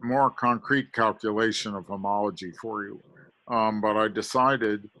done more concrete calculation of homology for you, but I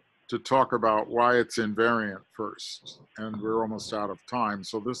decided to talk about why it's invariant first, and we're almost out of time.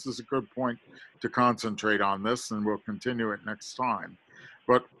 So this is a good point to concentrate on this, and we'll continue it next time.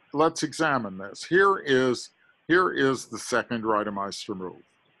 But let's examine this. Here is the second Reidemeister move.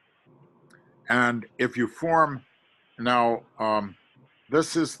 And if you form, now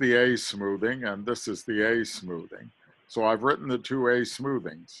this is the A smoothing and this is the A smoothing. So I've written the two A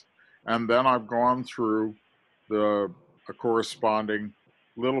smoothings, and then I've gone through the corresponding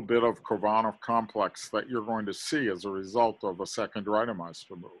little bit of Khovanov complex that you're going to see as a result of a second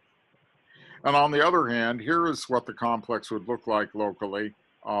Reidemeister move. And on the other hand, here is what the complex would look like locally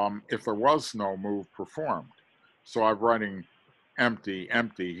if there was no move performed. So I'm writing empty,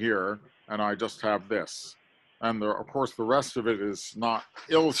 empty here, and I just have this. And of course, the rest of it is not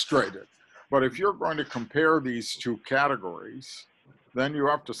illustrated. But if you're going to compare these two categories, then you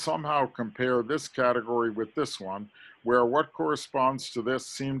have to somehow compare this category with this one, where what corresponds to this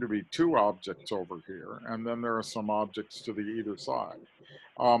seem to be two objects over here, and then there are some objects to the either side.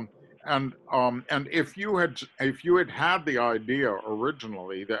 And if you had had the idea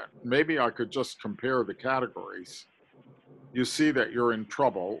originally that maybe I could just compare the categories, you see that you're in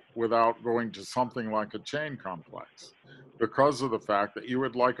trouble without going to something like a chain complex, because of the fact that you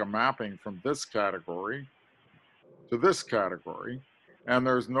would like a mapping from this category to this category, and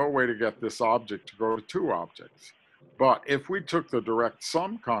there's no way to get this object to go to two objects. But if we took the direct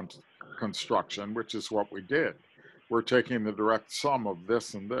sum construction, which is what we did, we're taking the direct sum of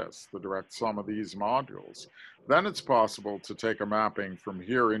this and this, the direct sum of these modules, then it's possible to take a mapping from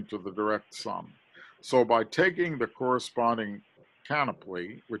here into the direct sum. So by taking the corresponding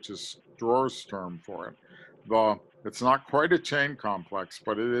canopy, which is Dror's term for it, it's not quite a chain complex,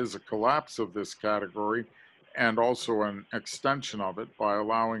 but it is a collapse of this category and also an extension of it by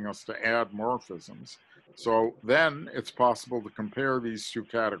allowing us to add morphisms. So then it's possible to compare these two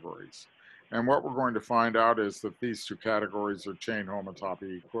categories. And what we're going to find out is that these two categories are chain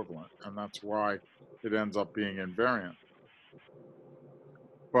homotopy equivalent, and that's why it ends up being invariant.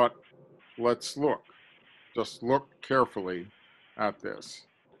 But let's look. Just look carefully at this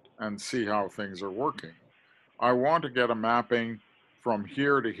and see how things are working. I want to get a mapping from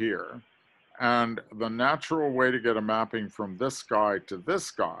here to here, and the natural way to get a mapping from this guy to this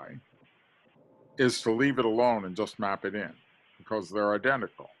guy is to leave it alone and just map it in, because they're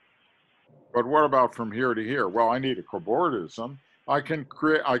identical. But what about from here to here? Well, I need a cobordism. I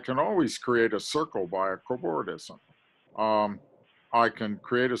can always create a circle by a cobordism. I can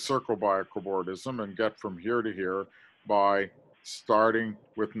create a circle by a cobordism and get from here to here by starting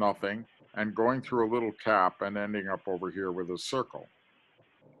with nothing and going through a little cap and ending up over here with a circle.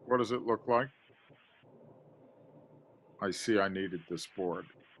 What does it look like? I see I needed this board.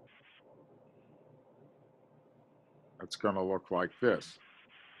 It's going to look like this.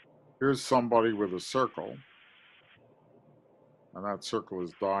 Here's somebody with a circle, and that circle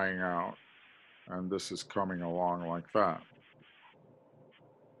is dying out, and this is coming along like that.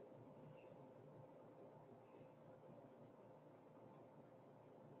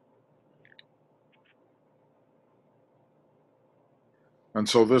 And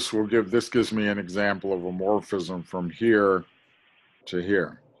so this gives me an example of a morphism from here to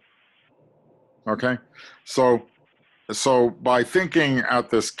here. Okay, so by thinking at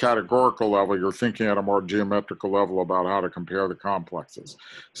this categorical level, you're thinking at a more geometrical level about how to compare the complexes.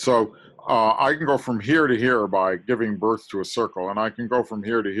 So I can go from here to here by giving birth to a circle, and I can go from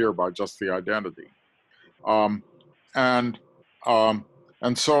here to here by just the identity.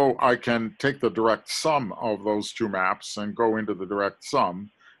 And so I can take the direct sum of those two maps and go into the direct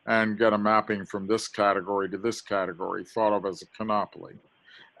sum and get a mapping from this category to this category, thought of as a canopy.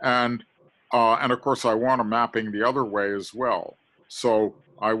 And of course, I want a mapping the other way as well. So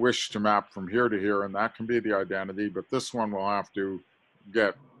I wish to map from here to here, and that can be the identity, but this one will have to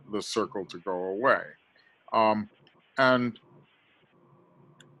get the circle to go away. And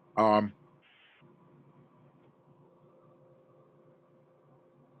um,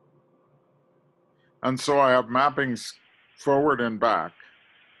 so I have mappings forward and back.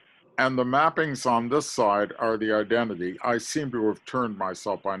 And the mappings on this side are the identity. I seem to have turned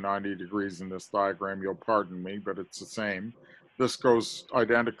myself by 90 degrees in this diagram. You'll pardon me, but it's the same. This goes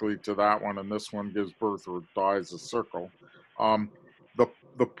identically to that one, and this one gives birth or dies a circle.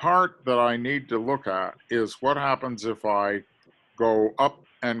 The part that I need to look at is what happens if I go up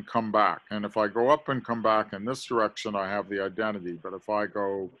and come back. And if I go up and come back in this direction, I have the identity. But if I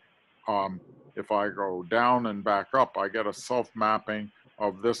go down and back up, I get a self-mapping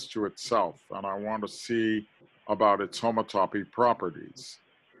of this to itself, and I want to see about its homotopy properties.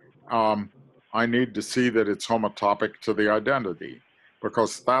 I need to see that it's homotopic to the identity,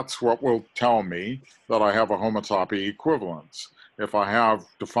 because that's what will tell me that I have a homotopy equivalence. If I have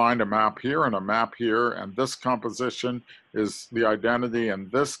defined a map here and a map here, and this composition is the identity and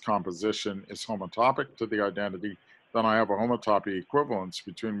this composition is homotopic to the identity, then I have a homotopy equivalence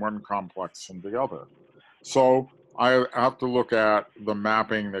between one complex and the other. So I have to look at the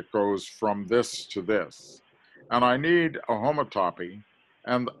mapping that goes from this to this. And I need a homotopy.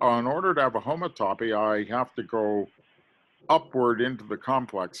 And in order to have a homotopy, I have to go upward into the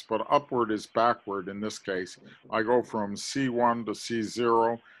complex, but upward is backward in this case. I go from C1 to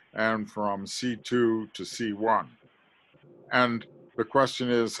C0 and from C2 to C1. And the question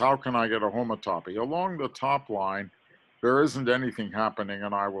is, how can I get a homotopy? Along the top line, there isn't anything happening,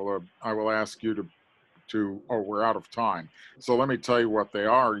 and I will ask you oh, we're out of time. So let me tell you what they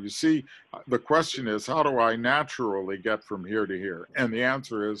are. You see, the question is, how do I naturally get from here to here? And the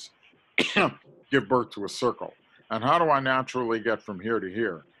answer is give birth to a circle. And how do I naturally get from here to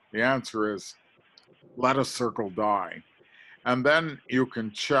here? The answer is let a circle die. And then you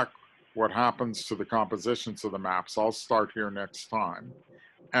can check what happens to the compositions of the maps. I'll start here next time.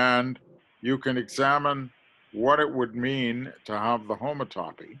 And you can examine what it would mean to have the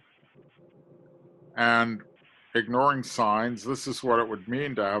homotopy. And ignoring signs, this is what it would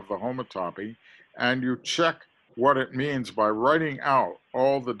mean to have the homotopy. And you check what it means by writing out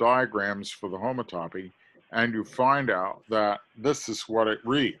all the diagrams for the homotopy, and you find out that this is what it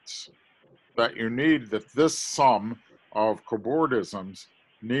reads, that you need that this sum of cobordisms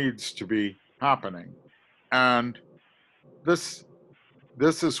needs to be happening. And this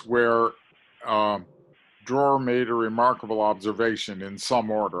is where Drawer made a remarkable observation in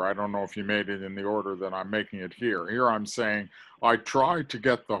some order. I don't know if he made it in the order that I'm making it here. Here I'm saying I tried to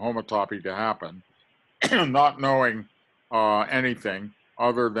get the homotopy to happen, not knowing anything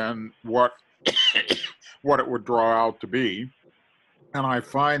other than what what it would draw out to be. And I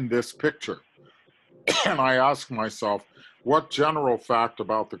find this picture. And I ask myself, what general fact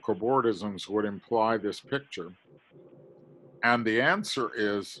about the cobordisms would imply this picture? And the answer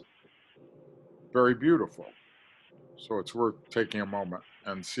is very beautiful. So it's worth taking a moment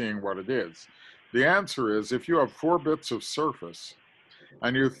and seeing what it is. The answer is, if you have 4 bits of surface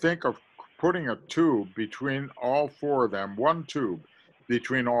and you think of putting a tube between all 4 of them, one tube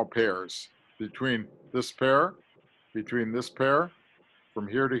between all pairs, between this pair, from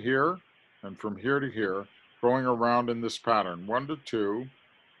here to here, and from here to here, going around in this pattern, 1 to 2,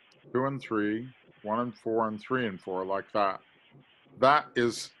 2 and 3, 1 and 4, and 3 and 4, like that. That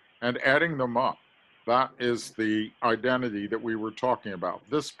is, and adding them up, that is the identity that we were talking about.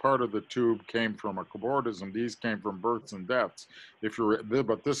 This part of the tube came from a cobordism. These came from births and deaths.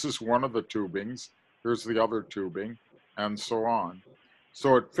 But this is one of the tubings. Here's the other tubing, and so on.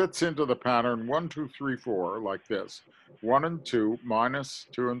 So it fits into the pattern 1, 2, 3, 4, like this. 1 and 2 minus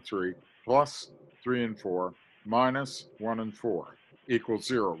 2 and 3 plus 3 and 4 minus 1 and 4 equals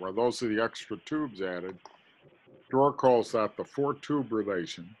 0, where those are the extra tubes added. Drawer calls that the 4-tube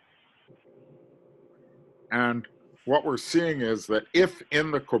relation. And what we're seeing is that if in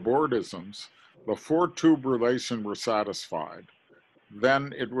the cobordisms the 4-tube relation were satisfied,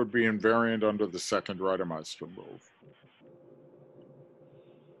 then it would be invariant under the second Reidemeister move.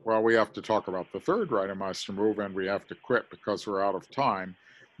 Well, we have to talk about the third Reidemeister move, and we have to quit because we're out of time.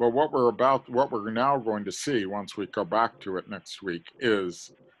 But what we're now going to see once we go back to it next week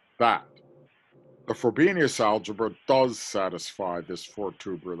is that the Frobenius algebra does satisfy this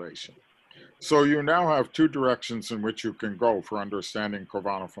 4-tube relation. So you now have 2 directions in which you can go for understanding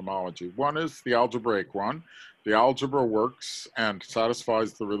Khovanov homology. One is the algebraic one. The algebra works and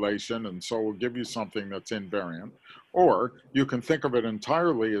satisfies the relation, and so will give you something that's invariant. Or you can think of it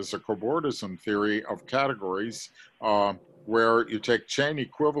entirely as a cobordism theory of categories, where you take chain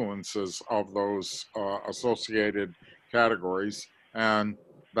equivalences of those associated categories, and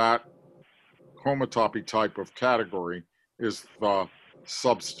that homotopy type of category is the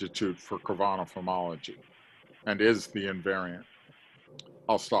substitute for Khovanov homology and is the invariant.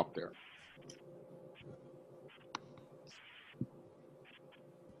 I'll stop there.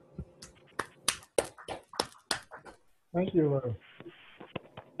 Thank you, Lou.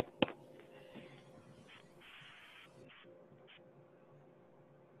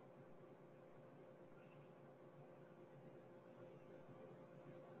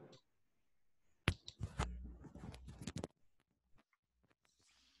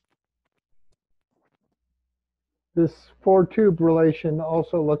 This four-tube relation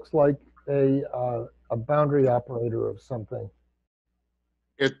also looks like a boundary operator of something.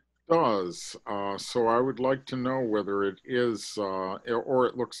 It does. So I would like to know whether it is, or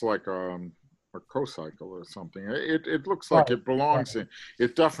it looks like a cocycle or something. It looks like it belongs in,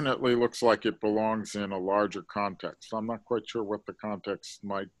 it definitely looks like it belongs in a larger context. I'm not quite sure what the context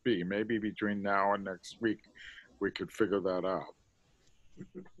might be. Maybe between now and next week, we could figure that out.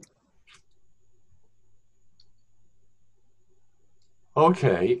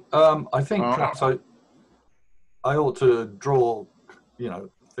 Okay, I think perhaps I ought to draw,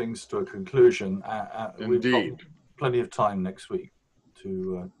 things to a conclusion. We've got plenty of time next week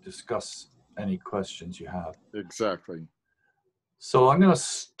to discuss any questions you have. Exactly. So I'm going to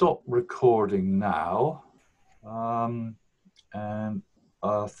stop recording now, and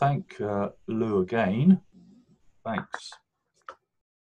thank Lou again. Thanks.